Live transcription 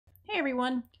Hey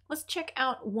everyone, let's check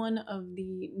out one of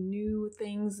the new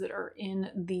things that are in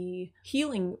the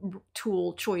healing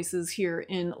tool choices here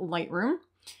in Lightroom.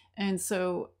 And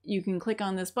so you can click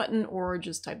on this button or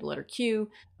just type the letter Q.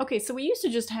 Okay, so we used to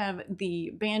just have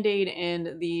the Band-Aid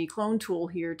and the clone tool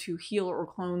here to heal or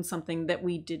clone something that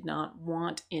we did not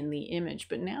want in the image.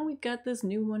 But now we've got this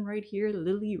new one right here, the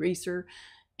little eraser,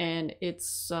 and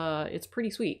it's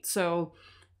pretty sweet. So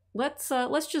let's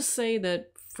just say that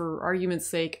for argument's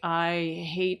sake, I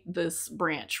hate this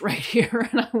branch right here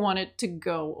and I want it to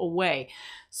go away.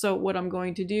 So what I'm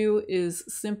going to do is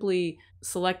simply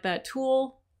select that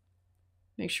tool,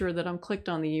 make sure that I'm clicked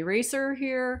on the eraser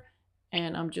here,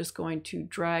 and I'm just going to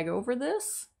drag over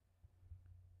this.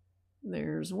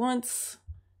 There's once,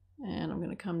 and I'm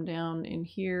going to come down in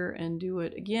here and do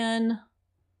it again.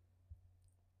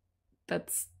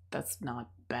 That's not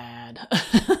bad.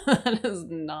 That is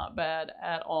not bad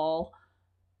at all.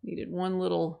 Needed one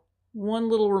little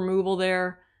removal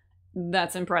there.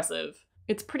 That's impressive.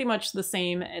 It's pretty much the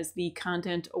same as the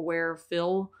content aware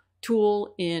fill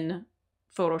tool in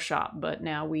Photoshop, but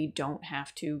now we don't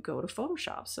have to go to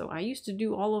Photoshop. So I used to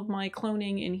do all of my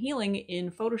cloning and healing in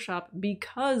Photoshop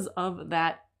because of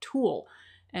that tool.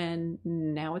 And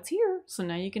now it's here. So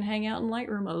now you can hang out in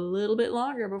Lightroom a little bit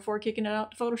longer before kicking it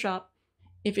out to Photoshop.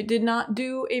 If it did not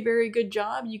do a very good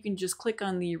job, you can just click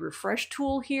on the refresh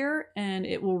tool here and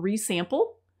it will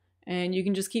resample. And you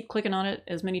can just keep clicking on it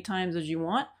as many times as you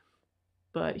want.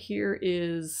 But here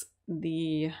is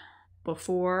the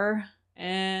before,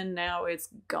 and now it's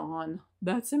gone.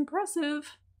 That's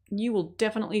impressive. You will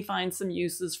definitely find some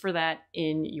uses for that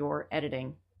in your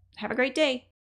editing. Have a great day.